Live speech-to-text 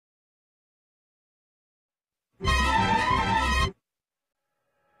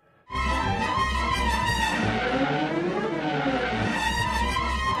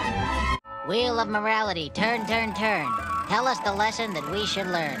Wheel of morality, turn, turn, turn. Tell us the lesson that we should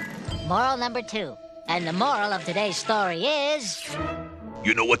learn. Moral number 2. And the moral of today's story is...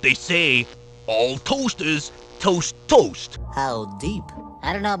 You know what they say, all toasters toast toast. How deep?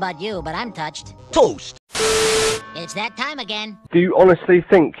 I don't know about you, but I'm touched. Toast. It's that time again. Do you honestly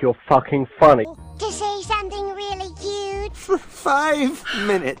think you're fucking funny? To say something really cute. For 5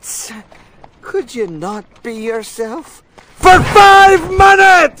 minutes. Could you not be yourself? For 5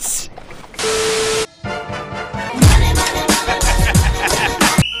 minutes!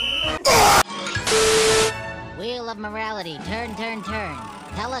 Wheel of morality, turn, turn, turn.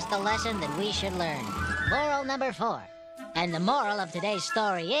 Tell us the lesson that we should learn. Moral number 4. And the moral of today's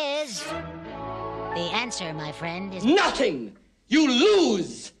story is... The answer, my friend, is... Nothing! You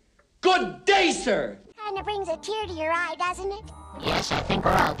lose! Good day, sir! Kinda brings a tear to your eye, doesn't it? Yes, I think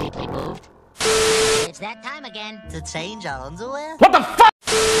we're all deeply moved. It's that time again. To change our underwear? What the fuck?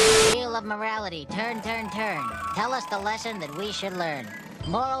 Wheel of morality, turn, turn, turn. Tell us the lesson that we should learn.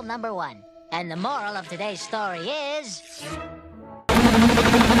 Moral number 1. And the moral of today's story is...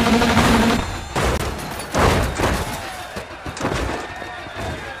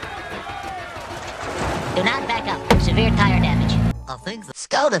 Do not back up. Severe tire damage. I think the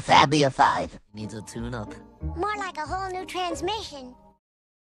Skoda Fabia 5 needs a tune-up. More like a whole new transmission.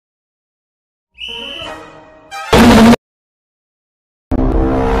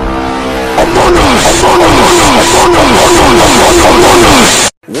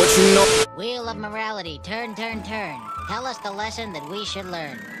 What you know? Wheel of morality, turn, turn, turn. Tell us the lesson that we should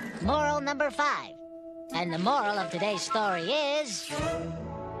learn. Moral number 5. And the moral of today's story is...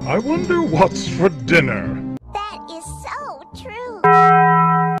 I wonder what's for dinner. That is so true.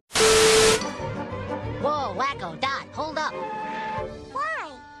 Whoa, wacko, Dot, hold up.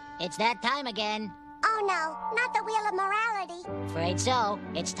 Why? It's that time again. Oh no, not the Wheel of Morality. Afraid so.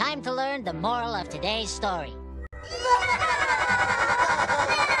 It's time to learn the moral of today's story.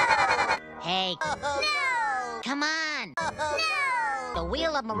 Hey, No! come on. No! The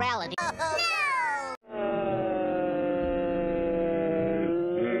Wheel of Morality. No!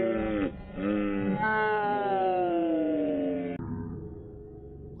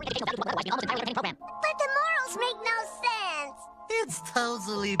 But the morals make no sense. It's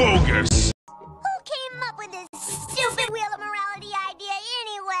totally Bogus. Who came up with this stupid Wheel of Morality idea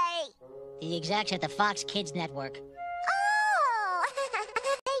anyway? The execs at the Fox Kids Network. Oh!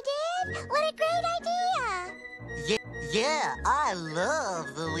 They did? What a great idea! Yeah, I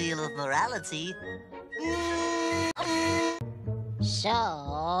love the Wheel of Morality.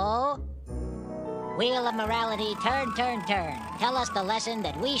 So... Wheel of morality, turn, turn, turn. Tell us the lesson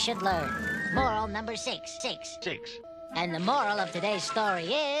that we should learn. Moral number 6. And the moral of today's story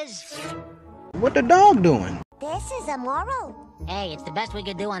is... What the dog doing? This is a moral. Hey, it's the best we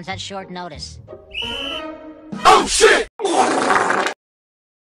could do on such short notice. Oh shit!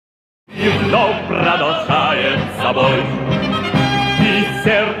 И вновь продолжает собой, и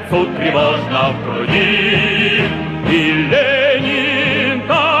сердцу тревожно в груди, и Ленин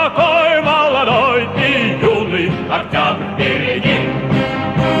такой молодой и юный октябрь впереди.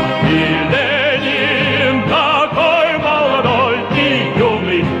 И Ленин такой молодой и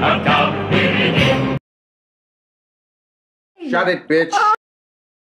юный октябрь впереди. Shut it, bitch.